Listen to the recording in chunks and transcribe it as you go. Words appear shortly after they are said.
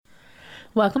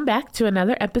Welcome back to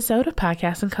another episode of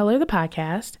Podcast and Color, the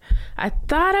podcast. I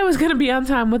thought I was going to be on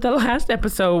time with the last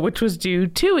episode, which was due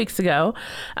 2 weeks ago.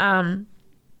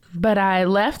 But I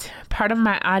left part of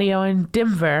my audio in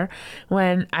Denver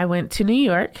when I went to New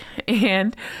York.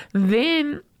 And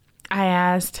then I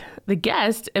asked the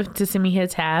guest to send me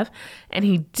his half, and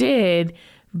he did.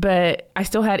 But I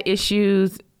still had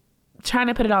issues trying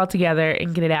to put it all together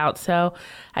and get it out. So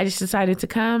I just decided to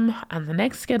come on the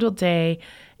next scheduled day.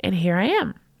 And here I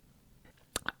am.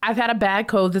 I've had a bad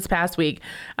cold this past week,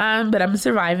 but I'm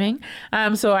surviving.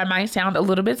 So I might sound a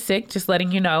little bit sick, just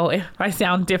letting you know if I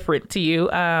sound different to you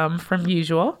from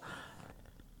usual.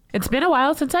 It's been a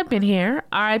while since I've been here.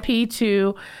 RIP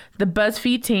to the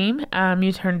BuzzFeed team.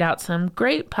 You turned out some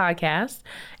great podcasts.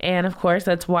 And of course,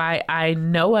 that's why I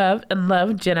know of and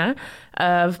love Jenna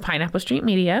of Pineapple Street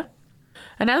Media.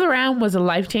 Another Round was a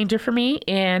life changer for me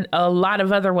and a lot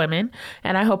of other women.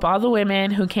 And I hope all the women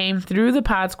who came through the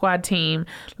Pod Squad team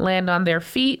land on their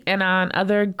feet and on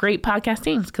other great podcast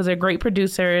teams, because they're great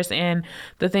producers and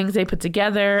the things they put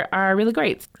together are really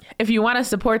great. If you want to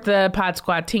support the Pod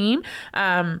Squad team,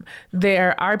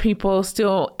 there are people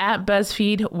still at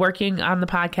BuzzFeed working on the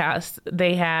podcast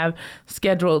they have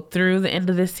scheduled through the end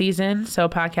of this season. So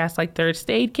podcasts like Third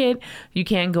State Kid, you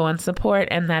can go and support,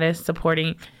 and that is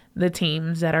supporting the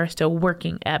teams that are still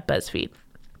working at BuzzFeed.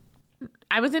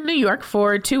 I was in New York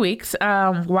for 2 weeks.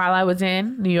 While I was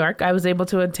in New York, I was able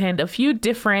to attend a few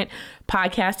different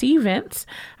podcast events.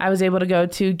 I was able to go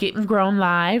to Getting Grown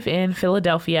Live in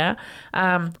Philadelphia,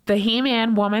 the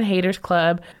He-Man Woman Haters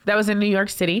Club that was in New York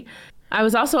City. I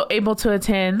was also able to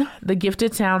attend the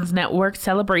Gifted Sounds Network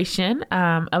celebration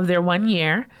of their 1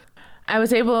 year. I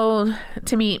was able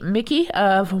to meet Mickey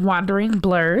of Wandering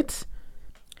Blurs,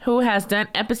 who has done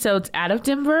episodes out of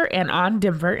Denver and on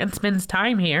Denver and spends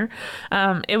time here.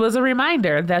 It was a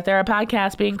reminder that there are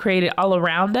podcasts being created all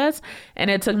around us,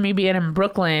 and it took me being in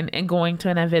Brooklyn and going to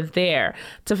an event there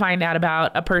to find out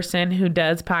about a person who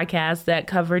does podcasts that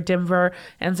cover Denver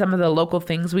and some of the local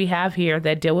things we have here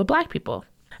that deal with Black people.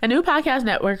 A new podcast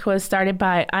network was started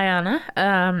by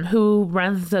Ayana, who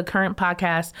runs the current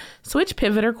podcast Switch,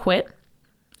 Pivot, or Quit.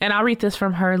 And I'll read this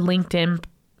from her LinkedIn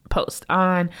post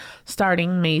on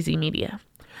starting Maisie Media.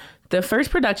 The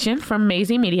first production from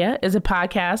Maisie Media is a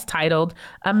podcast titled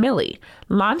A Millie.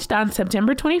 Launched on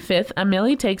September 25th, A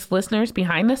Millie takes listeners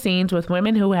behind the scenes with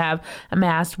women who have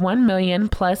amassed 1 million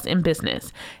plus in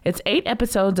business. It's 8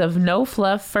 episodes of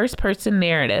no-fluff first-person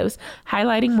narratives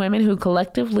highlighting women who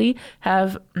collectively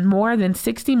have more than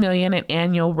 60 million in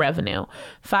annual revenue,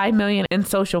 5 million in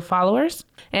social followers,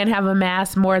 and have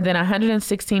amassed more than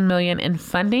 116 million in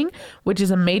funding, which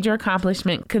is a major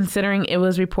accomplishment considering it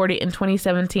was reported in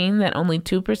 2017 that only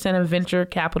 2% of venture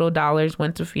capital dollars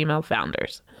went to female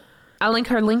founders. I'll link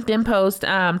her LinkedIn post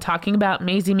talking about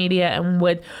Maisie Media and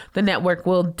what the network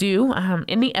will do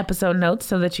in the episode notes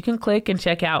so that you can click and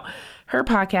check out her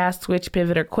podcast, Switch,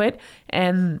 Pivot, or Quit,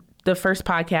 and the first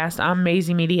podcast on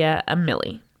Maisie Media, A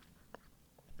Millie.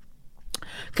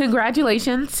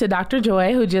 Congratulations to Dr.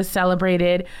 Joy, who just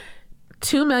celebrated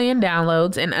 2 million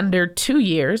downloads in under 2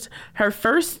 years. Her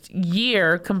first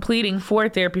year completing 4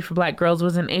 Therapy for Black Girls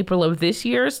was in April of this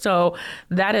year. So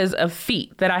that is a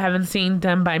feat that I haven't seen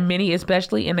done by many,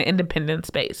 especially in the independent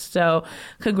space. So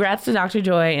congrats to Dr.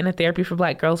 Joy and the Therapy for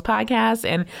Black Girls podcast.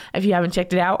 And if you haven't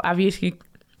checked it out, obviously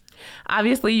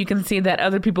you can see that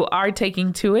other people are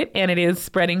taking to it and it is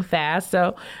spreading fast.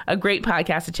 So a great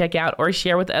podcast to check out or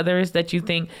share with others that you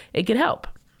think it could help.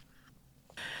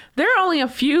 There are only a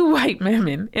few white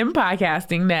women in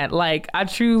podcasting that I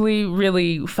truly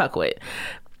really fuck with.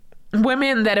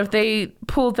 Women that if they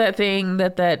pulled that thing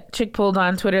that chick pulled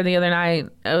on Twitter the other night,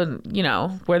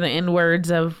 were the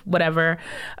N-words of whatever,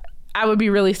 I would be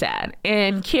really sad.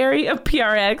 And Carrie of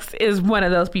PRX is one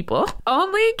of those people.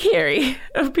 Only Carrie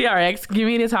of PRX can get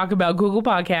me to talk about Google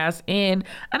Podcasts in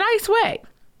a nice way.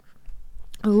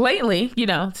 Lately,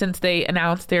 since they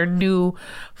announced their new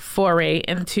foray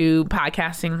into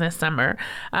podcasting this summer,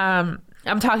 I'm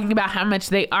talking about how much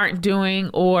they aren't doing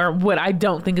or what I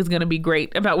don't think is going to be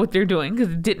great about what they're doing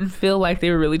because it didn't feel like they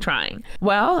were really trying.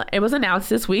 Well, it was announced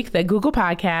this week that Google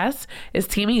Podcasts is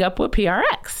teaming up with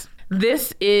PRX.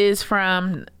 This is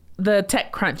from the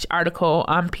TechCrunch article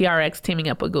on PRX teaming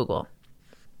up with Google.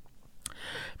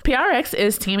 PRX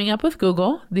is teaming up with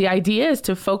Google. The idea is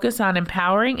to focus on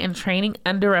empowering and training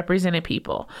underrepresented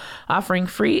people, offering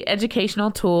free educational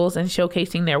tools and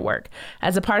showcasing their work.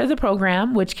 As a part of the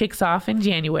program, which kicks off in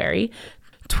January,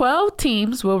 12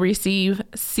 teams will receive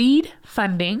seed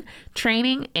funding,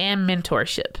 training, and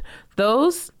mentorship.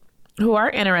 Those who are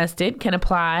interested can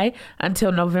apply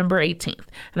until November 18th.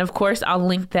 And of course, I'll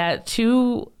link that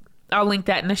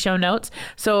in the show notes.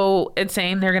 So it's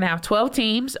saying they're going to have 12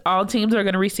 teams. All teams are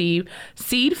going to receive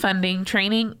seed funding,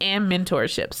 training, and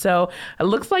mentorship. So it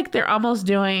looks like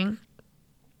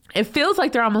it feels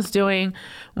like they're almost doing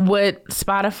what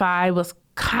Spotify was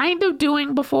kind of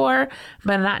doing before,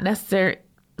 but not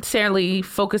necessarily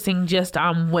focusing just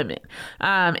on women.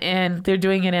 And they're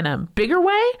doing it in a bigger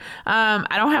way.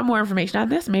 I don't have more information on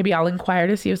this. Maybe I'll inquire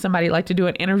to see if somebody would like to do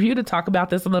an interview to talk about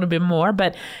this a little bit more,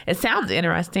 but it sounds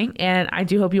interesting and I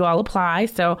do hope you all apply.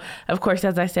 So of course,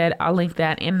 as I said, I'll link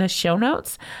that in the show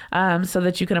notes so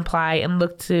that you can apply and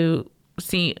look to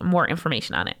see more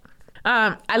information on it.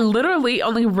 I literally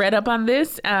only read up on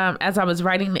this as I was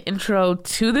writing the intro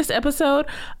to this episode,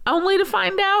 only to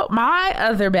find out my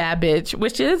other bad bitch,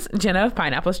 which is Jenna of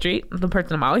Pineapple Street, the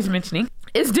person I'm always mentioning,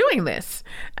 is doing this.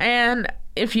 And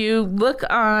if you look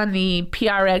on the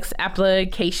PRX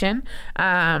application,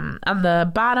 on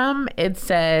the bottom, it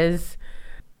says,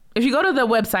 if you go to the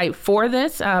website for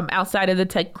this, outside of the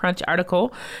TechCrunch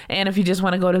article, and if you just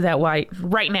want to go to that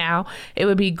right now, it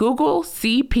would be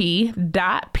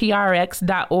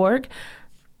googlecp.prx.org.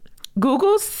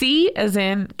 Google C as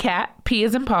in cat, P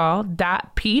as in Paul,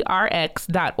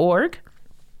 .prx.org.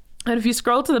 And if you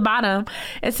scroll to the bottom,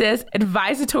 it says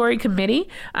advisory committee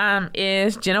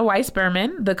is Jenna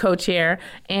Weiss-Berman, the co-chair,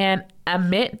 and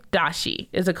Amit Dashi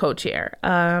is a co-chair,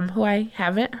 who I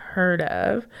haven't heard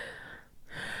of.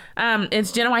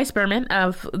 It's Jenna Weiss-Berman,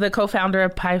 of the co-founder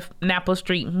of Pineapple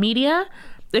Street Media.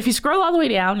 If you scroll all the way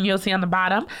down, you'll see on the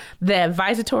bottom the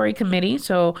advisory committee.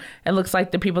 So it looks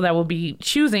like the people that will be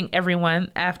choosing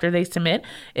everyone after they submit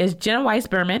is Jenna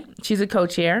Weiss-Berman. She's a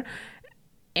co-chair.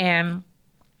 And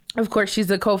of course, she's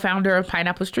the co-founder of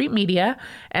Pineapple Street Media.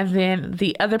 And then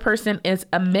the other person is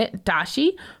Amit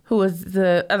Dashi, who is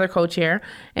the other co-chair.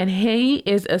 And he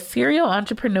is a serial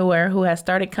entrepreneur who has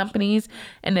started companies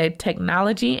in the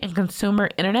technology and consumer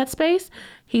internet space.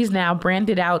 He's now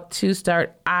branded out to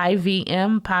start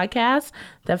IVM Podcasts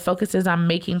that focuses on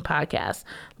making podcasts,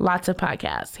 lots of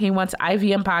podcasts. He wants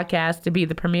IVM Podcasts to be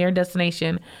the premier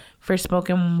destination for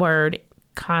spoken word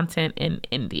content in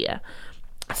India.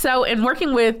 So in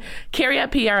working with Carrie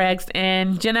at PRX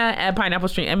and Jenna at Pineapple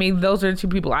Street, I mean, those are the two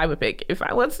people I would pick if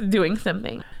I was doing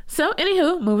something. So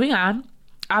anywho, moving on.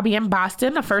 I'll be in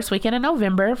Boston the first weekend in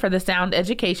November for the Sound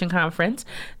Education Conference,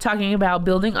 talking about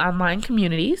building online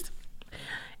communities.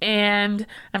 And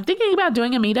I'm thinking about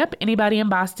doing a meetup. Anybody in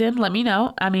Boston, let me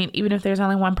know. I mean, even if there's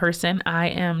only one person, I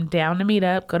am down to meet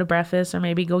up, go to breakfast, or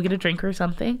maybe go get a drink or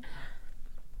something.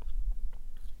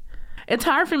 It's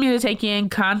hard for me to take in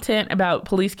content about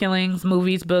police killings,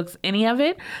 movies, books, any of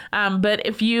it. But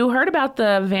if you heard about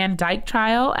the Van Dyke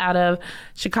trial out of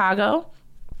Chicago,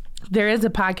 there is a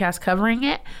podcast covering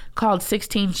it called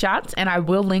 16 Shots, and I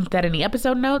will link that in the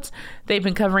episode notes. They've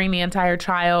been covering the entire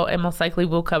trial and most likely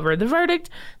will cover the verdict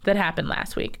that happened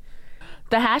last week.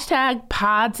 The hashtag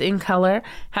Pods in Color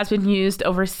has been used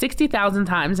over 60,000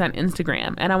 times on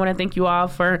Instagram. And I want to thank you all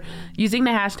for using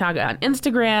the hashtag on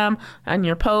Instagram, on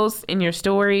your posts, in your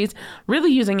stories,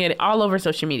 really using it all over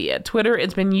social media. Twitter,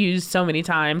 it's been used so many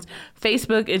times.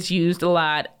 Facebook, it's used a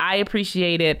lot. I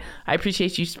appreciate it. I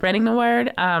appreciate you spreading the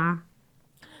word.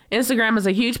 Instagram is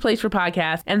a huge place for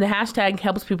podcasts, and the hashtag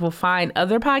helps people find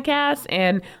other podcasts,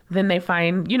 and then they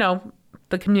find,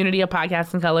 the community of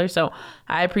Podcasts in Color. So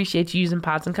I appreciate you using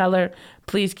Pods in Color.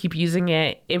 Please keep using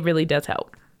it. It really does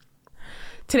help.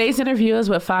 Today's interview is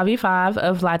with Favi Fav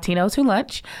of Latinos Who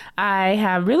Lunch. I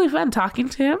have really fun talking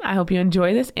to him. I hope you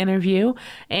enjoy this interview.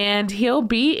 And he'll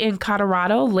be in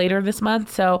Colorado later this month.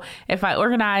 So if I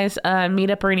organize a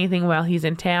meetup or anything while he's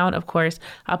in town, of course,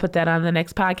 I'll put that on the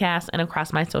next podcast and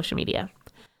across my social media.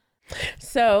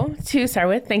 So to start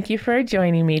with, thank you for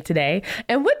joining me today.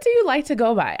 And what do you like to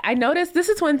go by? I noticed this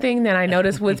is one thing that I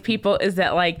notice with people is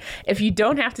that if you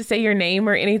don't have to say your name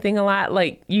or anything a lot,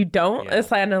 you don't, it's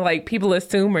kind of people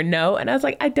assume or know. And I was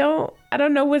like, I don't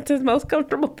know what's his most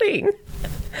comfortable thing.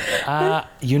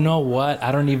 You know what?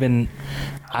 I don't even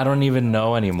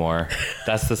know anymore.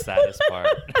 That's the saddest part.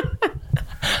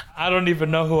 I don't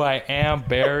even know who I am,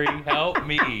 Barry. Help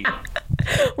me.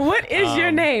 What is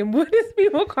your name? What does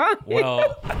people call you?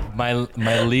 Well,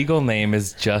 my legal name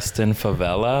is Justin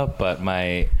Favela, but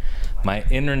my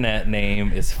internet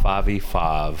name is Favi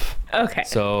Fav. Okay.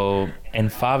 So, and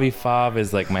Favi Fav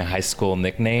is my high school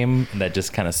nickname that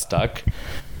just kind of stuck.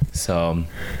 So,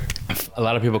 A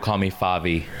lot of people call me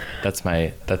Favi. That's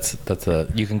a,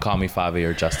 you can call me Favi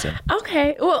or Justin.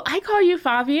 Okay. Well, I call you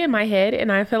Favi in my head,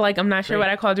 and I feel like I'm not sure what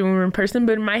I called you when we were in person,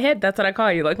 but in my head, that's what I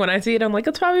call you. Like when I see it, I'm like,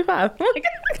 it's Favi Five.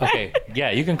 Okay.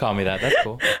 Yeah, you can call me that. That's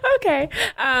cool. Okay.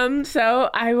 So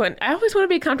I always want to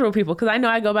be comfortable with people because I know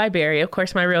I go by Barry. Of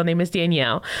course, my real name is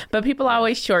Danielle, but people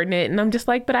always shorten it, and I'm just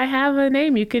like, but I have a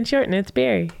name you can shorten. It's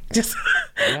Barry. Just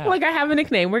like I have a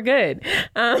nickname. We're good.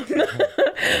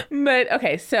 But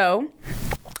okay, so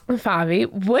Favi,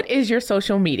 what is your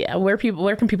social media? Where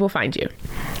can people find you?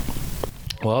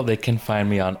 Well, they can find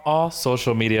me on all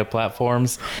social media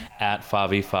platforms at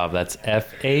FaviFav. That's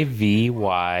FavyFav.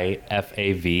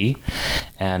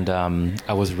 And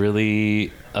I was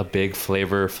really a big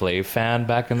Flavor Flav fan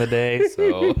back in the day,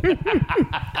 so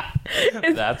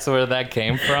that's where that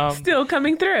came from. Still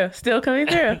coming through.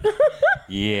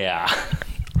 Yeah.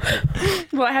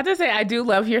 Well, I have to say, I do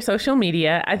love your social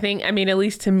media. I mean, at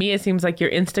least to me, it seems like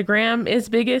your Instagram is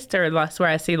biggest, or that's where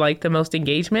I see like the most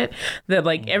engagement. That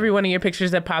like every one of your pictures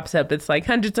that pops up, it's like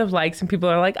hundreds of likes, and people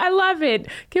are like, I love it.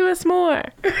 Give us more.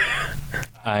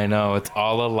 I know, it's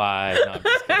all a lie. No, I'm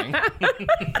just kidding.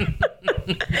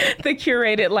 The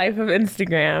curated life of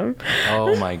Instagram.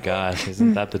 Oh my gosh,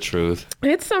 isn't that the truth?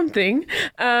 It's something.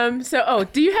 So,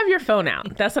 do you have your phone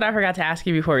out? That's what I forgot to ask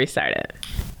you before we started.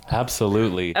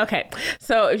 Absolutely. Okay.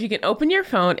 So if you can open your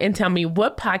phone and tell me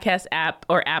what podcast app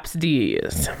or apps do you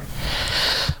use?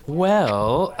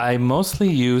 Well, I mostly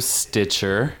use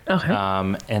Stitcher. Okay.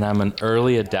 And I'm an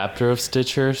early adapter of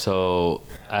Stitcher, so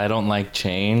I don't like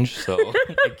change, so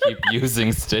I keep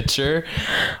using Stitcher.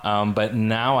 But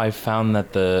now I found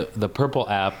that the Purple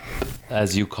app,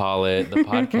 as you call it, the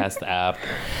podcast app,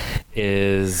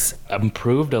 is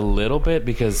improved a little bit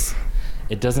because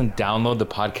it doesn't download the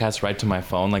podcast right to my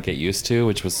phone like it used to,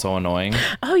 which was so annoying.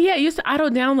 Oh, yeah. It used to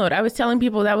auto-download. I was telling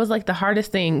people that was like the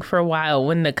hardest thing for a while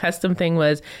when the custom thing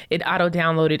was it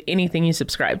auto-downloaded anything you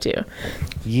subscribed to.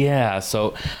 Yeah.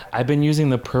 So I've been using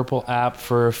the Purple app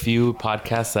for a few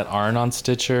podcasts that aren't on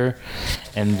Stitcher.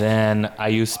 And then I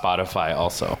use Spotify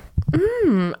also.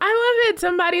 I love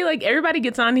it. Everybody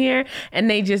gets on here and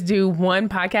they just do one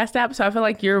podcast app. So I feel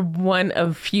like you're one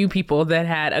of few people that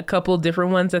had a couple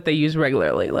different ones that they use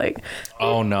regularly.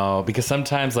 Oh no, because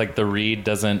sometimes like the read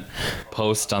doesn't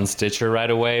post on Stitcher right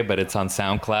away, but it's on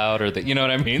SoundCloud or you know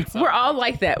what I mean? So. We're all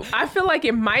like that. I feel like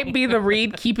it might be the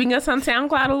read keeping us on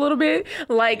SoundCloud a little bit.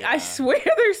 I swear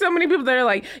there's so many people that are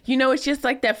like, it's just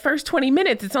like that first 20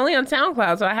 minutes. It's only on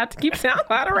SoundCloud, so I have to keep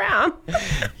SoundCloud around.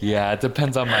 Yeah, it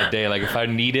depends on my day. Like if I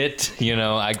need it,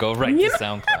 I go right to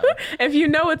SoundCloud. If you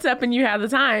know what's up and you have the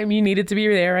time, you need it to be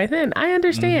there right then. I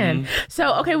understand. Mm-hmm.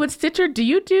 So, okay, with Stitcher, do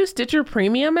you do Stitcher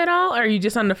Premium at all, or are you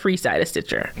just on the free side of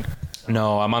Stitcher?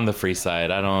 No, I'm on the free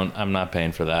side. I'm not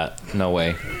paying for that. No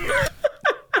way.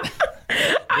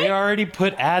 They already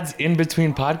put ads in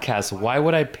between podcasts. Why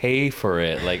would I pay for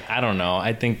it? I don't know.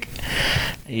 I think,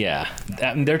 yeah,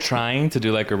 they're trying to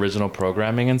do original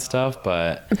programming and stuff,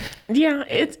 but yeah,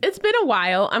 it's been a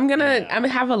while. I'm gonna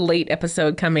have a late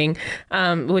episode coming,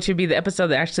 which would be the episode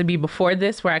that actually be before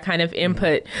this, where I kind of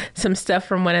input some stuff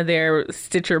from one of their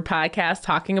Stitcher podcasts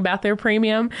talking about their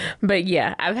premium. But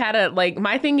yeah, I've had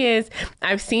my thing is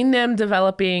I've seen them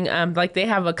developing, they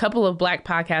have a couple of Black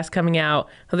podcasts coming out.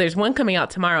 Well, there's one coming out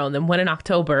tomorrow and then one in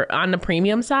October on the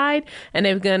premium side, and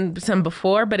they've done some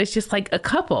before, but it's just a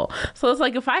couple. So it's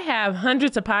if I have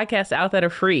hundreds of podcasts out that are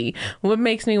free, what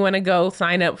makes me want to go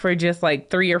sign up for just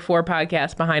 3 or 4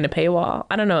 podcasts behind a paywall?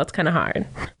 I don't know. It's kind of hard,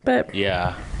 but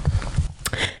yeah,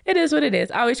 it is what it is.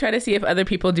 I always try to see if other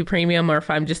people do premium or if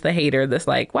I'm just the hater that's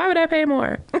why would I pay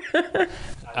more?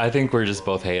 I think we're just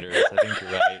both haters. I think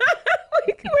you're right.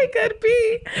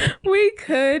 We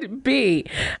could be.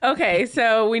 Okay,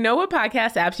 so we know what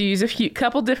podcast apps you use.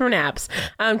 Couple different apps.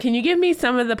 Can you give me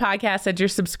some of the podcasts that you're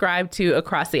subscribed to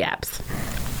across the apps?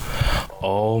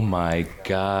 Oh my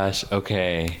gosh.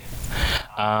 Okay.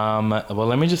 Well,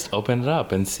 let me just open it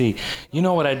up and see.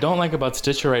 What I don't like about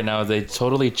Stitcher right now is they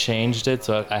totally changed it.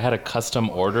 So I had a custom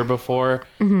order before,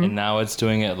 and now it's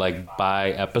doing it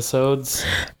by episodes,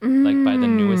 by the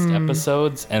newest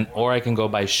episodes, or I can go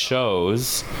by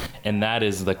shows, and that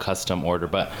is the custom order.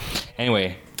 But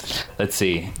anyway, let's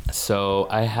see. So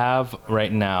I have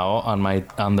right now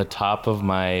on the top of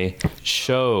my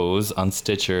shows on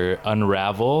Stitcher,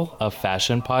 Unravel, a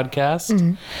fashion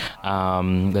podcast.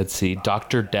 Let's see.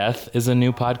 Dr. Death is a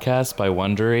new podcast by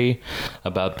Wondery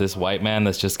about this white man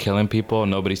that's just killing people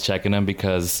and nobody's checking him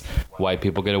because white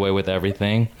people get away with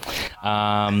everything.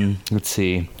 Let's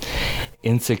see.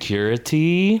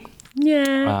 Insecurity.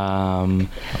 Yeah.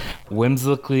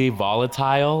 Whimsically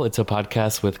Volatile. It's a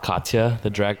podcast with Katya, the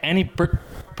drag.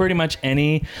 pretty much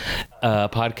any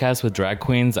podcast with drag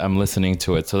queens, I'm listening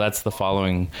to it. So that's the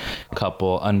following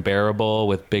couple: Unbearable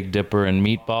with Big Dipper and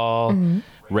Meatball,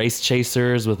 Race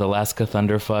Chasers with Alaska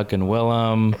Thunderfuck and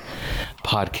Willem,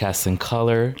 Podcasts in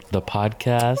Color, the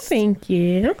podcast. Thank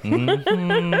you.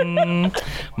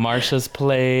 Marsha's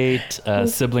Plate,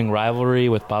 Sibling Rivalry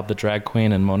with Bob the Drag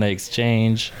Queen and Monet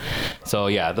Exchange. So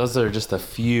yeah, those are just a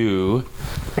few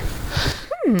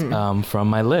from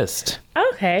my list.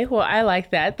 Okay, well, I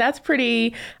like that. That's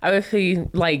pretty, I would say,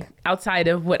 like, outside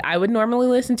of what I would normally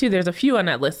listen to. There's a few on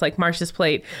that list, like Marsha's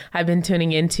Plate, I've been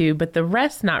tuning into, but the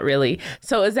rest, not really.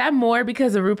 So is that more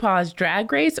because of RuPaul's Drag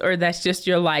Race, or that's just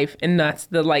your life and that's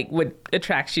the, like, what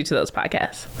attracts you to those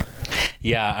podcasts?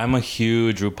 Yeah, I'm a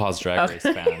huge RuPaul's Drag Race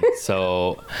fan.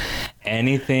 So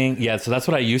so that's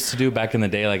what I used to do back in the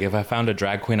day. Like if I found a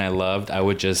drag queen I loved, I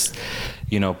would just,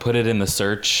 put it in the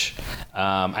search.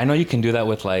 I know you can do that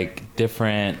with like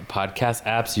different podcast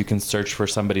apps. You can search for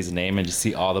somebody's name and just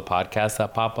see all the podcasts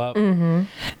that pop up. And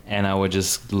I would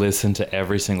just listen to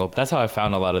every single, that's how I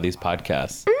found a lot of these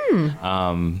podcasts.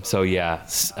 So yeah,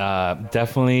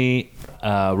 definitely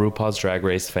RuPaul's Drag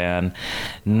Race fan.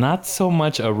 Not so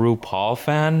much a RuPaul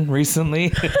fan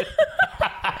recently.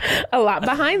 A lot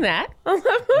behind that.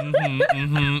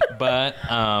 But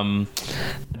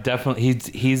definitely,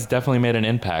 he's definitely made an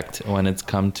impact when it's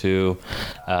come to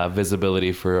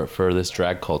visibility for this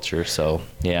drag culture. So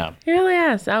yeah, he really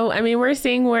has. I mean, we're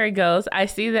seeing where it goes. I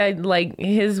see that like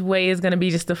his way is going to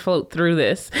be just to float through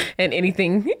this, and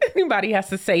anything anybody has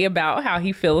to say about how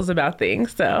he feels about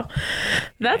things. So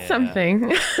that's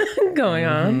something going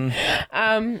on.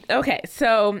 Okay,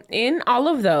 so in all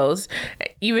of those,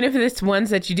 even if it's ones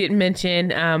that you didn't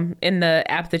mention in the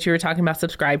app that you were talking about,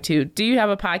 subscribe to, do you have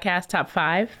a podcast top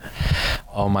 5?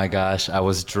 Oh my gosh, I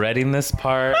was dreading this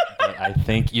part, but I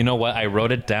think, you know what? I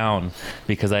wrote it down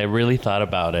because I really thought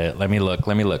about it. Let me look.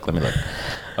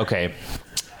 Okay.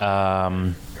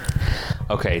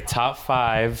 Okay, top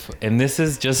 5. And this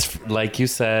is just, like you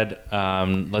said,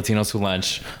 Latinos Who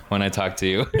Lunch when I talk to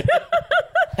you.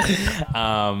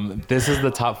 This is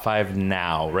the top 5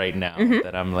 right now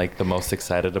that I'm like the most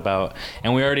excited about.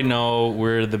 And we already know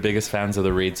we're the biggest fans of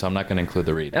the read, so I'm not going to include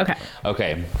the read.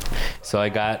 Okay. So I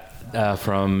got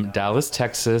from Dallas,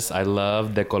 Texas. I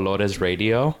love De Colores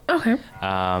Radio. Okay.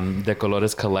 De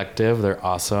Colores Collective. They're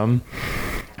awesome.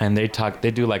 And they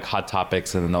do like hot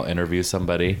topics and then they'll interview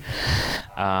somebody.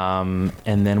 And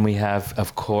then we have,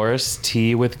 of course,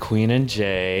 Tea with Queen and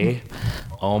Jay.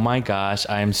 Oh my gosh,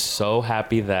 I am so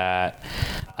happy that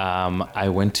I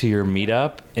went to your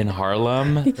meetup in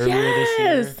Harlem earlier this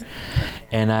year.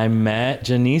 And I met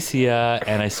Janicia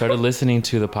and I started listening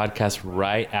to the podcast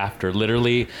right after,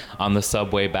 literally on the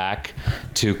subway back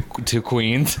to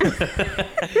Queens.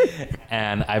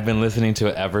 And I've been listening to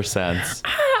it ever since.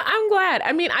 I'm glad.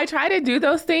 I mean, I try to do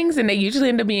those things and they usually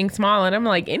end up being small and I'm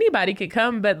like, anybody could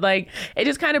come, but like, it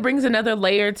just kind of brings another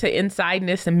layer to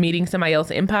insideness and meeting somebody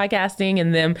else in podcasting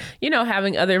and them,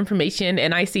 having other information.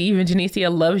 And I see even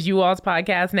Janicia loves you all's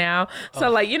podcast now. So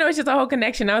like, it's just a whole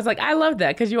connection. I was like, I love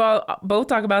that because you all both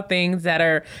talk about things that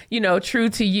are, true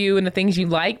to you and the things you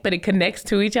like, but it connects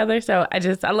to each other. So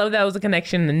I love that was a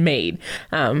connection made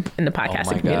in the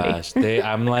podcasting community. Gosh.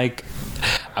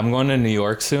 I'm going to New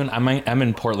York soon. I'm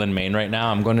in Portland, Maine right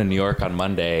now. I'm going to New York on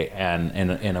Monday and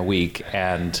in a week,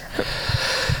 and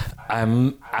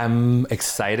I'm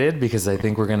excited because I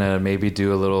think we're gonna maybe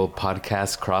do a little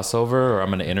podcast crossover, or I'm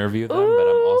gonna interview them. Ooh. But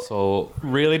I'm also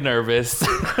really nervous.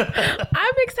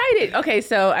 I'm excited. Okay,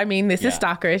 so I mean, this is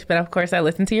stalkerish, but of course I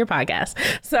listen to your podcast.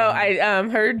 So I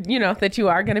heard that you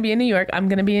are gonna be in New York. I'm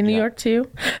gonna be in New York too.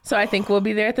 So I think we'll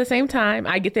be there at the same time.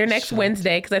 I get there next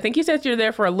Wednesday because I think you said you're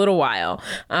there for a little while.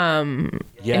 In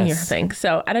your thing.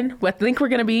 So I think we're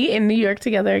gonna be in New York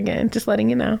together again. Just letting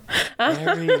you know.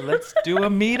 Mary, let's do a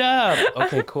meetup.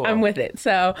 Okay, cool. I'm with it.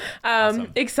 So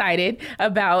awesome. Excited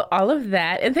about all of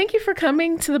that. And thank you for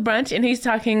coming to the brunch. And he's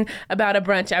talking about a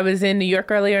brunch. I was in New York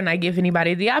earlier and I give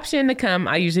anybody the option to come.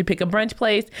 I usually pick a brunch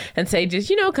place and say,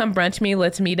 just, come brunch me.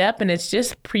 Let's meet up. And it's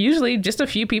just usually just a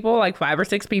few people, like 5 or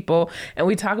 6 people. And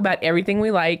we talk about everything we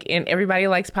like, and everybody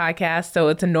likes podcasts. So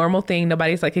it's a normal thing.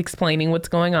 Nobody's like explaining what's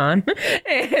going on.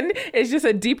 And it's just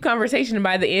a deep conversation. And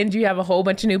by the end, you have a whole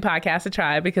bunch of new podcasts to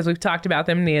try because we've talked about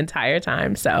them the entire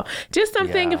time. So just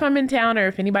something, if I'm in town or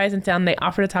if anybody's in town, they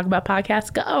offer to talk about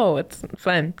podcasts, go. It's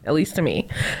fun, at least to me.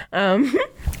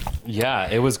 Yeah,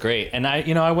 it was great. And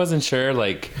I wasn't sure,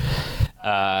 like,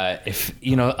 if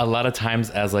a lot of times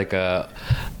as like a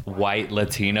white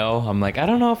Latino, I'm like, I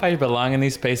don't know if I belong in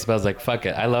these spaces, but I was like, fuck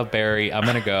it, I love Barry, I'm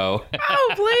gonna go.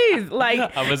 Oh, please. Like,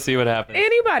 I'm gonna see what happens.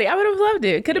 Anybody, I would have loved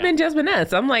it. Could have been just been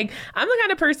us. I'm like, I'm the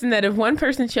kind of person that if one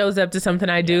person shows up to something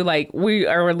I do, like, we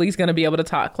are at least gonna be able to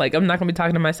talk. Like, I'm not gonna be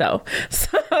talking to myself.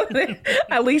 So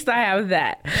at least I have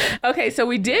that. Okay, so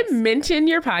we did mention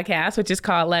your podcast, which is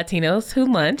called Latinos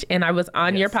Who Lunch, and I was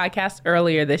on your podcast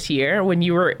earlier this year when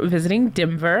you were visiting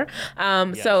Denver.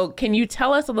 So can you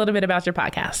tell us a little bit about your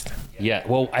podcast? Yeah,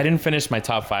 well, I didn't finish my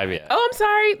top 5 yet. Oh, I'm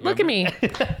sorry. Look at me.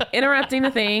 Interrupting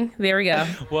the thing. There we go.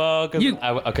 Well,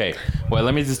 okay. Well,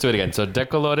 let me just do it again. So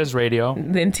Decolores Radio.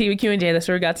 Then TVQ&J, that's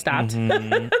where we got stopped.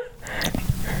 Mm-hmm.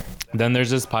 Then there's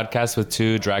this podcast with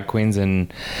 2 drag queens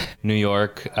in New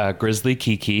York, Grizzly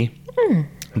Kiki.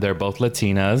 They're both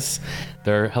Latinas.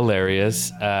 They're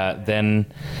hilarious. Then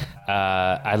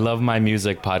I love my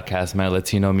music podcast, my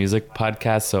Latino music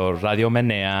podcast. So Radio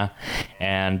Menea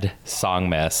and Song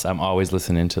Mess. I'm always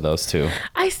listening to those 2.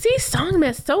 I see Song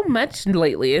Mess so much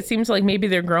lately. It seems like maybe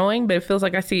they're growing, but it feels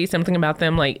like I see something about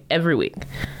them like every week.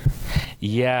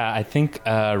 Yeah, I think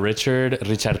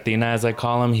Richardina, as I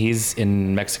call him, he's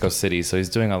in Mexico City. So he's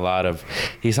doing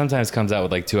he sometimes comes out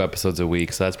with like 2 episodes a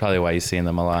week. So that's probably why you're seeing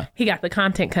them a lot. He got the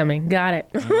content coming. Got it.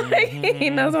 Mm-hmm. He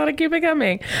knows how to keep it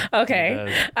coming.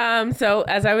 Okay. So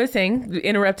as I was saying,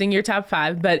 interrupting your top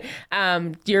 5, but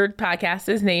your podcast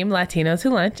is named Latinos Who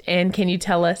Lunch. And can you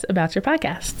tell us about your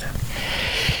podcast?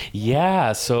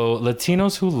 Yeah, so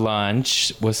Latinos Who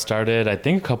Lunch was started, I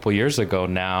think, a couple years ago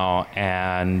now,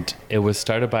 and it was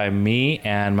started by me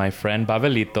and my friend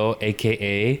Babelito,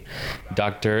 aka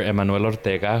Dr. Emmanuel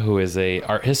Ortega, who is a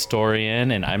art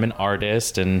historian, and I'm an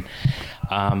artist, and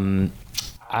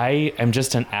I am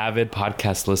just an avid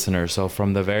podcast listener. So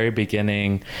from the very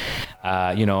beginning,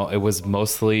 it was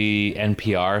mostly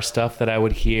NPR stuff that I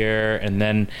would hear. And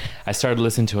then I started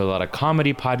listening to a lot of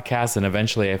comedy podcasts. And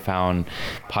eventually I found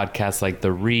podcasts like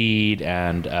The Read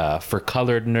and For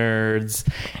Colored Nerds.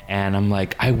 And I'm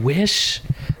like, I wish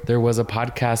there was a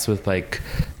podcast with like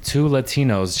 2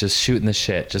 Latinos just shooting the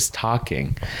shit, just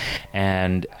talking.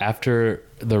 And after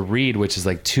The Read, which is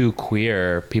like 2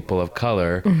 queer people of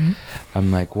color,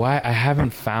 I'm like, why? I haven't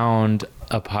found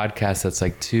a podcast that's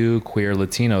like 2 queer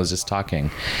Latinos just talking.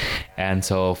 And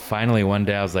so finally one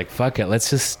day I was like, fuck it,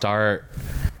 let's just start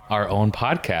our own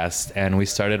podcast. And we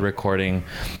started recording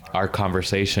our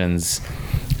conversations.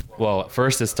 Well,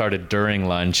 first it started during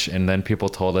lunch, and then people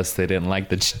told us they didn't like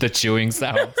the chewing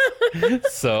sounds.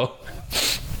 So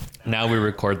now we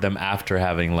record them after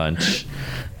having lunch.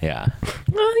 Yeah.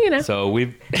 Well, So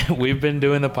we've been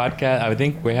doing the podcast. I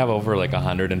think we have over like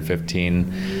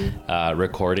 115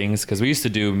 recordings, because we used to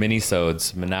do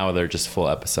mini-sodes, but now they're just full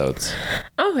episodes.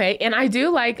 Okay. And I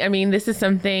do this is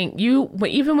something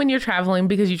even when you're traveling,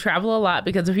 because you travel a lot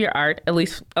because of your art, at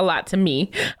least a lot to me,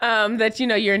 that,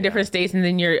 you're in different states, and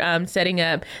then you're setting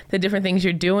up the different things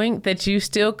you're doing, that you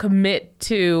still commit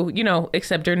to,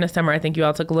 except during the summer, I think you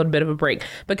all took a little bit of a break,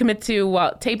 but commit to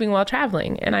taping while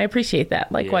traveling. And I appreciate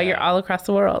that. While you're all across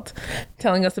the world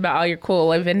telling us about all your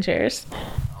cool adventures.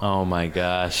 Oh my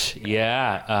gosh.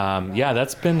 Yeah.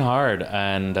 That's been hard.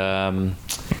 And,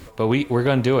 but we're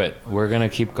going to do it. We're going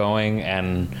to keep going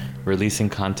and releasing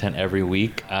content every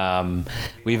week.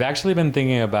 We've actually been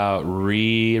thinking about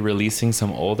re-releasing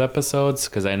some old episodes,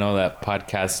 because I know that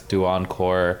podcasts do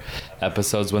encore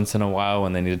episodes once in a while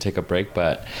when they need to take a break.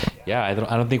 But yeah, I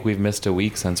don't think we've missed a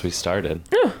week since we started.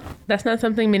 Oh, that's not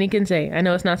something Minnie can say. I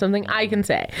know it's not something I can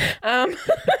say.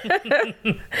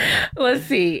 Let's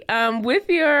see. With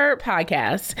your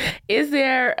podcast, is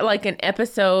there like an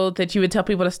episode that you would tell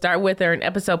people to start with, or an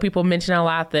episode people mention a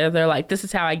lot there? They're like, this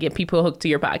is how I get people hooked to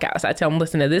your podcast. I tell them,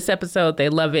 listen to this episode, they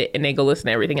love it, and they go listen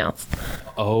to everything else.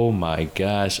 Oh my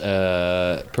gosh.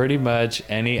 Pretty much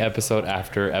any episode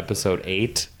after episode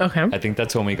 8. Okay. I think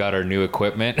that's when we got our new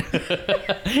equipment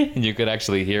and you could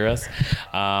actually hear us.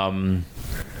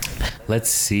 Let's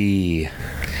see.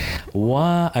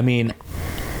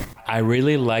 I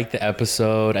really like the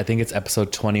episode. I think it's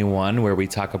episode 21, where we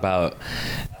talk about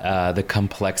the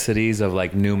complexities of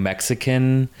like New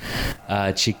Mexican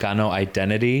Chicano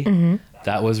identity. Mm-hmm.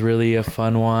 That was really a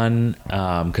fun one,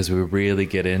 because we really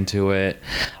get into it.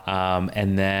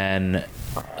 And then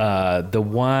the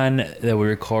one that we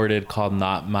recorded called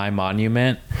Not My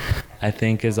Monument, I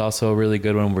think is also a really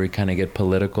good one where we kind of get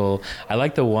political. I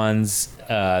like the ones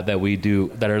that we do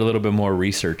that are a little bit more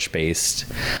research based.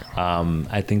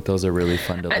 I think those are really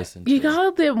fun to listen to. You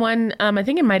all did one, I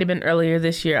think it might have been earlier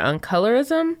this year, on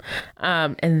colorism,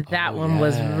 and that one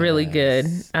was really good.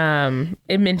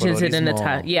 It mentions it in the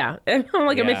title. Yeah, it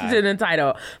mentions it in the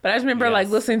title. But I just remember like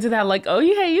listening to that, like, oh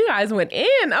yeah, you guys went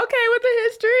in, okay, with the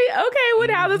history, okay, with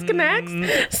how this connects.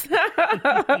 So,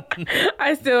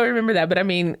 I still remember that. But I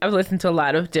mean, I've listened to a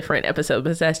lot of different episodes,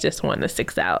 but that's just one that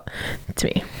sticks out to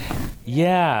me.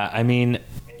 Yeah, I mean,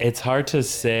 it's hard to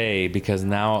say because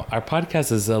now our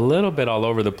podcast is a little bit all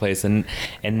over the place, and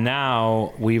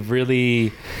now we've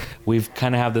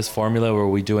kind of have this formula where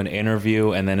we do an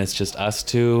interview and then it's just us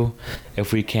two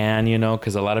if we can,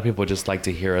 because a lot of people just like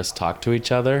to hear us talk to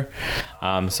each other.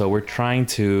 So we're trying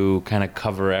to kind of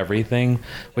cover everything,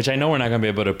 which I know we're not going to be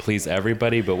able to please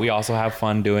everybody, but we also have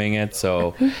fun doing it.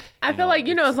 So I feel like,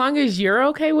 as long as you're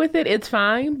okay with it, it's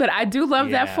fine. But I do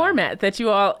love that format that you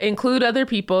all include other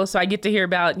people. So I get to hear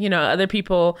about, other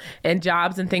people and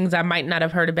jobs and things I might not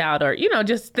have heard about, or,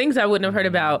 just things I wouldn't have heard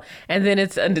about. And then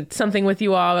it's something with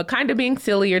you all kind of being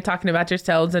silly or talking about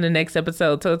yourselves in the next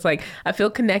episode. So it's like, I feel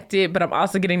connected, but I'm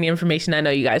also getting the information I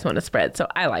know you guys want to spread. So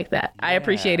I like that. I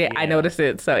appreciate it. I notice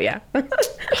it. So yeah.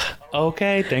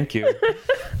 Okay. Thank you.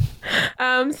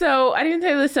 So I didn't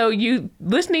say this. So you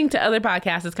listening to other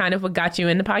podcasts is kind of what got you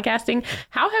into podcasting.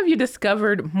 How have you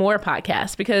discovered more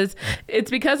podcasts? Because it's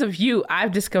because of you,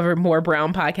 I've discovered more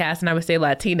brown podcasts, and I would say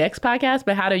Latinx podcasts.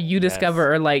 But how do you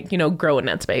discover or grow in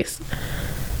that space?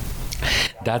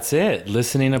 That's it.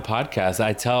 Listening to podcasts.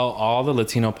 I tell all the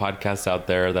Latino podcasts out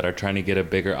there that are trying to get a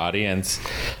bigger audience,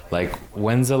 like,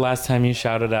 when's the last time you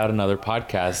shouted out another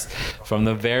podcast? From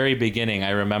the very beginning, I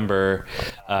remember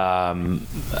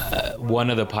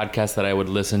one of the podcasts that I would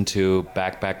listen to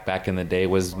back in the day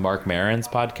was Mark Maron's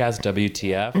podcast,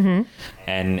 WTF,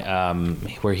 and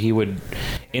where he would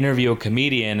interview a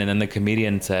comedian, and then the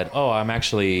comedian said, "Oh, I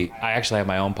actually have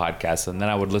my own podcast," and then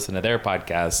I would listen to their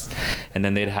podcast, and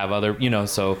then they'd have other,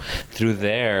 so through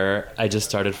there, I just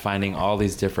started finding all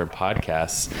these different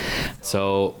podcasts.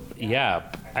 So yeah,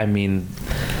 I mean,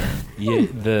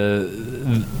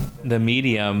 the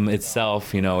medium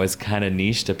itself, is kind of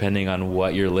niche depending on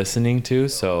what you're listening to.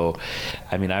 So,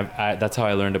 I mean, that's how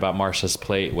I learned about Marsha's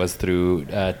Plate, was through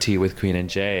Tea with Queen and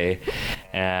Jay,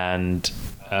 and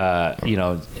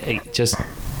just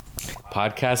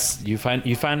podcasts. You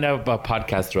find out about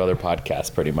podcasts through other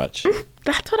podcasts, pretty much.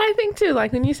 That's what I think too.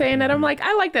 Like when you're saying that, I'm like,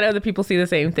 I like that other people see the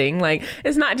same thing. Like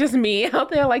it's not just me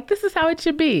out there. Like this is how it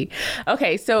should be.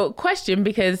 Okay, so question,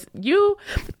 because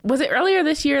was it earlier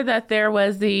this year that there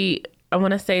was I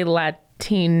want to say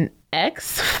Latinx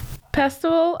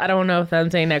festival? I don't know if I'm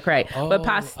saying that right. But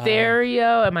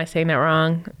Posterio, am I saying that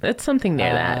wrong? It's something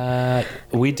near that.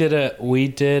 We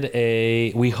hosted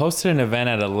an event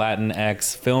at a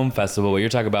Latinx film festival. You're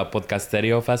talking about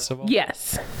Podcasterio Festival?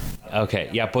 Yes. Okay,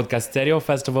 yeah, Podcasterio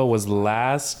Festival was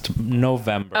last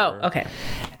November. Oh, okay.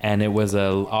 And it was a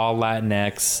all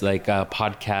Latinx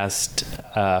podcast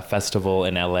festival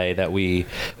in LA that we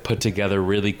put together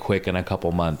really quick in a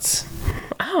couple months.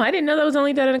 Oh, I didn't know that was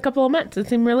only done in a couple of months. It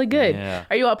seemed really good. Yeah.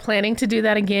 Are you all planning to do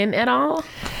that again at all?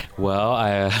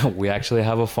 Well, we actually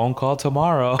have a phone call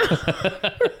tomorrow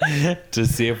to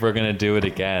see if we're going to do it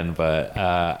again. But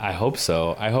I hope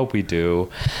so. I hope we do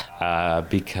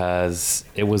because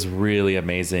it was really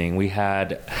amazing. We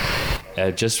had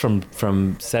just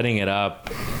from setting it up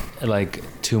like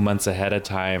 2 months ahead of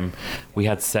time, we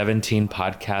had 17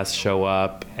 podcasts show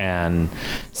up and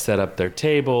set up their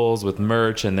tables with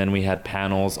merch, and then we had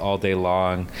panels all day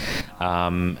long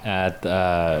at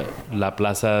La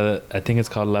Plaza. I think it's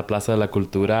called La Plaza de la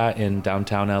Cultura in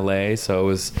downtown LA. So it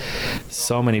was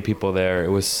so many people there. It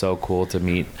was so cool to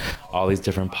meet all these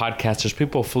different podcasters.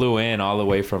 People flew in all the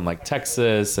way from like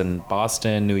Texas and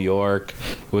Boston, New York.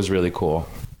 It was really cool.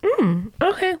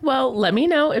 Okay, well, let me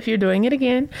know if you're doing it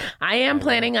again. I am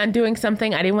planning on doing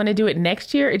something. I didn't want to do it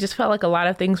next year. It just felt like a lot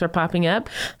of things were popping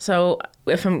up. So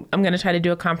if I'm going to try to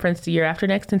do a conference the year after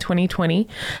next in 2020.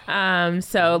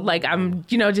 So like I'm,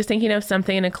 just thinking of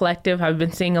something in a collective. I've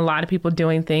been seeing a lot of people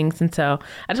doing things. And so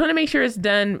I just want to make sure it's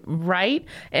done right.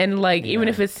 And like, even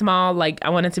if it's small, like I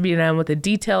want it to be done with the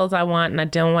details I want. And I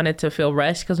don't want it to feel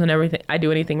rushed, because whenever I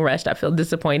do anything rushed, I feel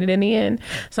disappointed in the end.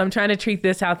 So I'm trying to treat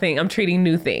this how I'm treating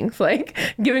new things. Like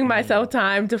giving myself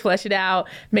time to flesh it out,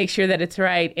 make sure that it's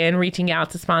right, and reaching out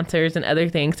to sponsors and other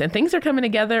things. And things are coming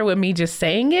together with me just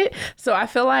saying it. So I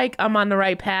feel like I'm on the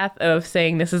right path of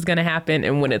saying this is going to happen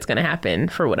and when it's going to happen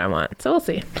for what I want. So we'll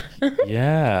see.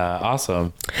 Yeah,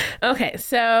 awesome. Okay,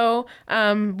 so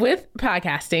with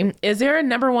podcasting, is there a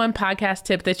number one podcast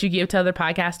tip that you give to other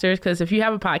podcasters? Because if you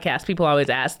have a podcast, people always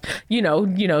ask,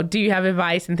 do you have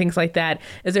advice and things like that?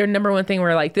 Is there a number one thing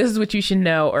where like, this is what you should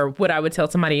know, or what I would tell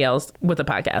somebody else with a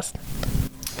podcast?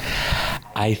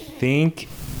 I think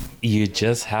you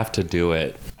just have to do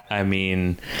it. I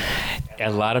mean,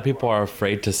 a lot of people are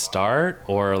afraid to start,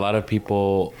 or a lot of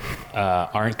people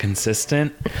aren't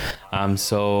consistent.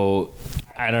 So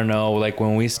I don't know, like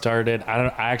when we started,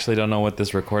 I actually don't know what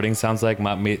this recording sounds like.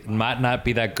 Might not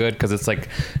be that good because it's like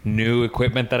new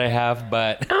equipment that I have,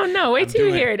 but oh no, wait till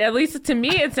you hear it. At least to me,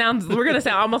 it sounds, we're going to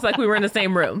sound almost like we were in the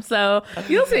same room. So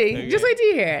you'll see. Okay. Just wait till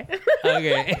you hear it.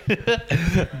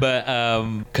 Okay.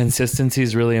 But consistency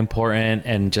is really important,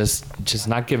 and just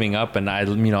not giving up. And I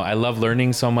love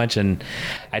learning so much, and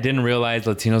I didn't realize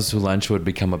Latinos Who Lunch would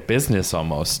become a business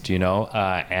almost,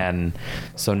 and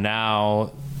so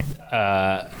now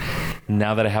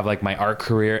that I have like my art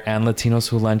career and Latinos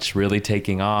Who Lunch really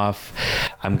taking off,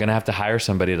 I'm gonna have to hire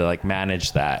somebody to like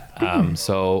manage that.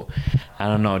 So I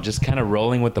don't know, just kind of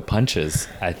rolling with the punches,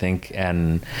 I think,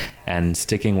 and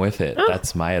sticking with it. Oh,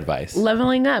 that's my advice.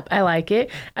 Leveling up. I like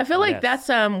it. I feel like that's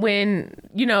when,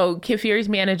 Kid Fury's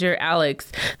manager,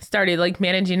 Alex, started like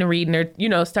managing and reading,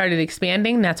 or, started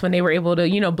expanding. That's when they were able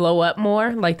to, blow up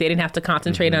more. Like they didn't have to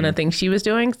concentrate on the things she was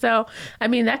doing. So, I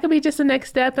mean, that could be just the next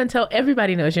step until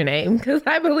everybody knows your name, because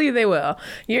I believe they will.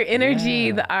 Your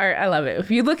energy, the art, I love it. If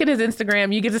you look at his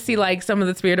Instagram, you get to see like some of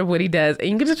the spirit of what he does, and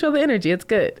you can just feel the energy. It's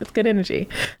good. It's good energy.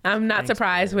 I'm not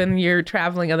surprised when you're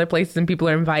traveling other places and people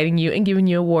are inviting you and giving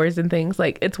you awards and things.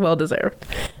 Like, it's well deserved.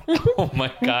 Oh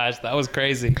my gosh, that was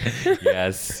crazy.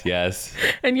 Yes.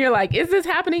 And you're like, is this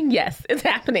happening? Yes, it's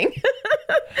happening.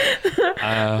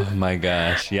 Oh my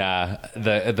gosh, yeah.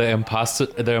 The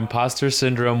imposter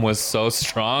syndrome was so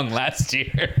strong last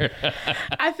year.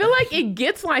 I feel like it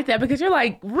gets like that because you're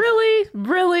like,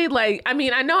 really? Like, I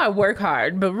mean, I know I work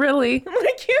hard, but really?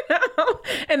 Like,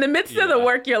 in the midst of the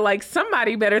work, you're like,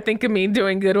 somebody better think of me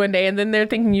doing good one day, and then they're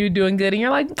thinking you doing good, and you're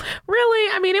like,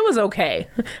 really? I mean, it was okay.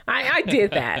 I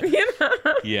did that,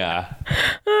 Yeah.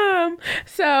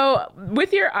 So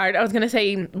with your art, I was going to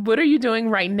say, what are you doing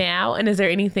right now? And is there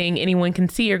anything anyone can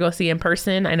see or go see in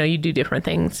person? I know you do different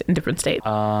things in different states.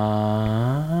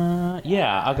 Yeah.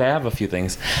 Okay. I have a few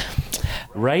things.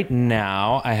 Right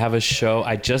now, I have a show.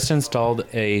 I just installed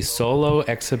a solo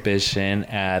exhibition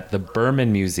at the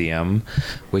Berman Museum,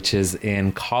 which is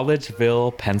in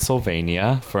Collegeville,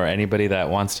 Pennsylvania. For anybody that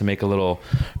wants to make a little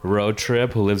road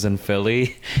trip who lives in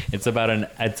Philly, it's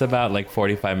about like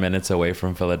 45 minutes away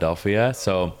from Philadelphia.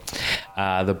 So,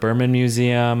 the Berman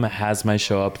Museum has my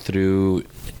show up through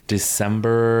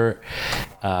December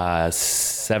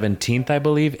 17th, I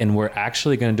believe, and we're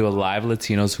actually going to do a live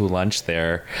Latinos Who Lunch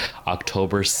there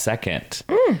October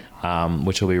 2nd,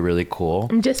 which will be really cool.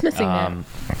 I'm just missing that.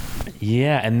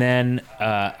 Yeah, and then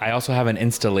I also have an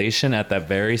installation at that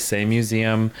very same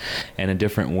museum in a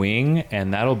different wing,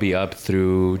 and that'll be up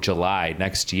through July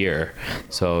next year.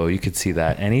 So you could see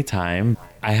that anytime.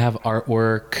 I have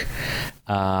artwork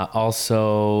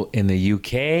also in the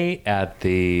UK at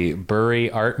the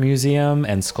Bury Art Museum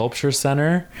and Sculpture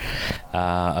Center,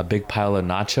 a big pile of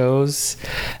nachos.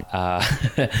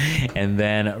 And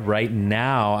then right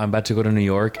now I'm about to go to New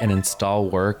York and install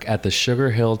work at the Sugar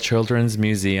Hill Children's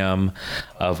Museum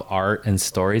of Art and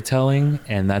Storytelling.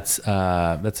 And that's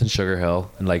in Sugar Hill,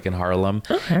 like in Harlem.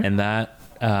 Okay. And that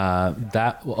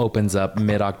opens up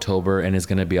mid-October and is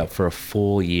going to be up for a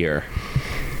full year.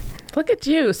 Look at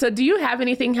you. So do you have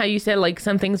anything, how you said, like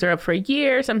some things are up for a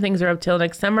year, some things are up till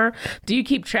next summer. Do you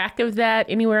keep track of that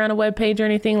anywhere on a webpage or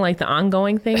anything, like the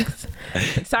ongoing things?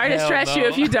 Sorry to stress you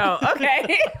if you don't.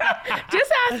 Okay.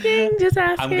 Just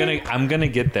asking. I'm gonna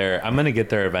get there. I'm gonna get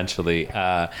there eventually.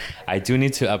 I do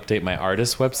need to update my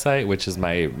artist website, which is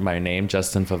my name,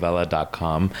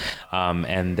 justinfavela.com.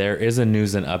 And there is a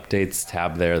news and updates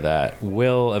tab there that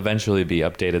will eventually be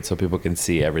updated so people can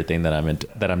see everything that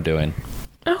I'm doing.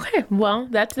 Okay, well,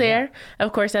 that's there.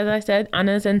 Of course, as I said, on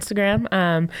his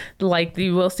Instagram, like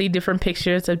you will see different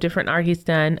pictures of different art he's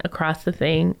done across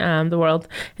the world.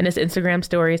 And his Instagram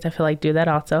stories, I feel like, do that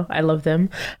also. I love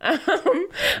them.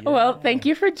 Well, thank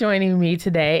you for joining me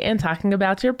today and talking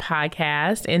about your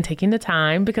podcast and taking the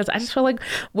time, because I just feel like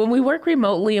when we work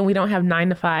remotely and we don't have 9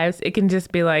 to 5s, it can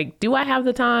just be like, do I have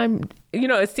the time?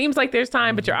 it seems like there's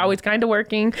time, but you're always kind of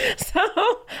working. So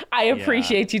I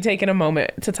appreciate you taking a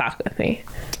moment to talk with me.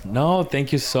 No,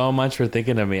 thank you so much for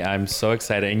thinking of me. I'm so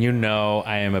excited. And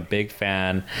I am a big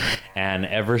fan. And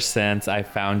ever since I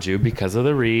found you because of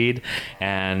the read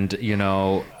and,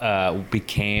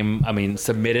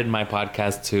 submitted my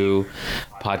podcast to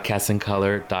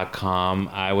podcastincolor.com,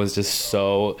 I was just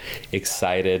so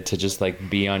excited to just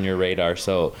be on your radar.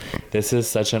 So this is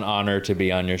such an honor to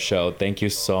be on your show. Thank you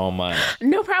so much.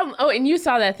 No problem. Oh, and you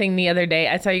saw that thing the other day.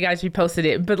 I saw you guys reposted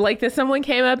it. But someone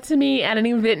came up to me at a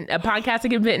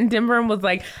podcasting event in Denver and was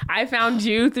like, I found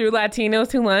you through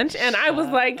Latinos Who Lunch. And I was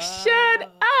like,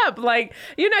 shut up.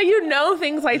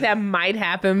 Things like that might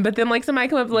happen. But then somebody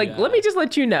come up let me just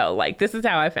let you know, this is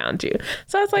how I found you.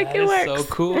 So I was like, it works. So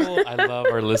cool. I love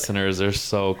our listeners. They're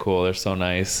so cool. They're so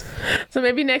nice. So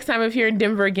maybe next time if you're in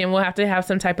Denver again, we'll have to have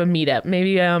some type of meetup.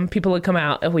 Maybe people would come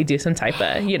out if we do some type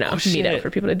of, meetup for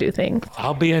people to do things.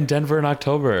 I'll be in Denver in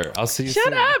October. I'll see you soon.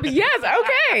 Shut up. Yes.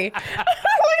 Okay. Look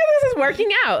at this is working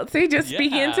out. See, just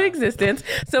speak into existence.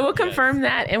 So we'll confirm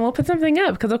that and we'll put something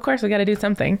up because of course we got to do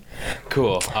something.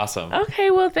 Cool. Awesome.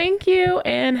 Okay. Well, thank you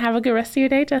and have a good rest of your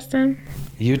day, Justin.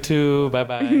 You too.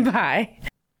 Bye-bye. Bye.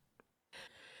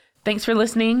 Thanks for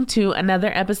listening to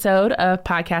another episode of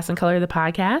Podcast and Color the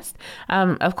Podcast.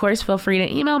 Of course, feel free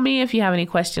to email me if you have any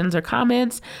questions or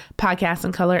comments,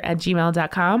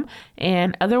 podcastandcolor@gmail.com.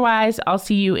 And otherwise, I'll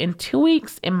see you in 2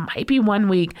 weeks. It might be 1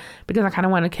 week because I kind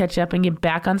of want to catch up and get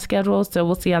back on schedule. So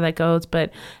we'll see how that goes.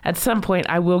 But at some point,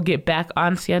 I will get back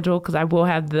on schedule because I will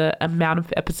have the amount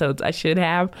of episodes I should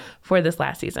have for this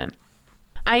last season.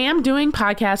 I am doing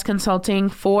podcast consulting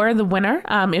for the winter.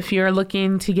 If you're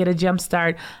looking to get a jump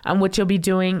start on what you'll be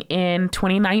doing in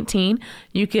 2019,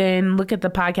 you can look at the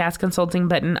podcast consulting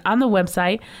button on the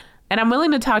website. And I'm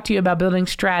willing to talk to you about building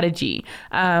strategy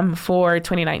for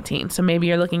 2019. So maybe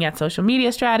you're looking at social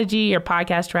media strategy or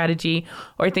podcast strategy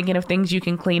or thinking of things you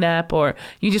can clean up, or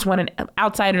you just want an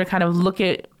outsider to kind of look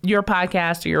at your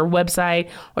podcast or your website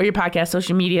or your podcast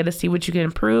social media to see what you can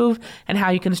improve and how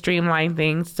you can streamline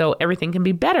things so everything can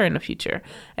be better in the future.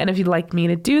 And if you'd like me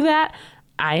to do that,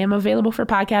 I am available for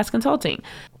podcast consulting.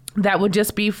 That would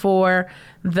just be for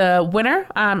the winter.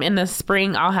 In the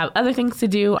spring, I'll have other things to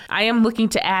do. I am looking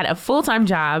to add a full-time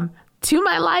job to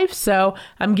my life. So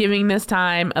I'm giving this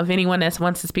time of anyone that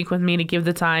wants to speak with me to give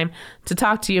the time to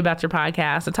talk to you about your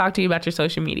podcast, to talk to you about your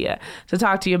social media, to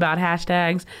talk to you about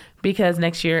hashtags, because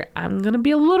next year I'm going to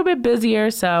be a little bit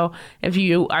busier. So if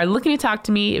you are looking to talk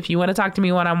to me, if you want to talk to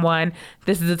me one-on-one,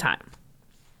 this is the time.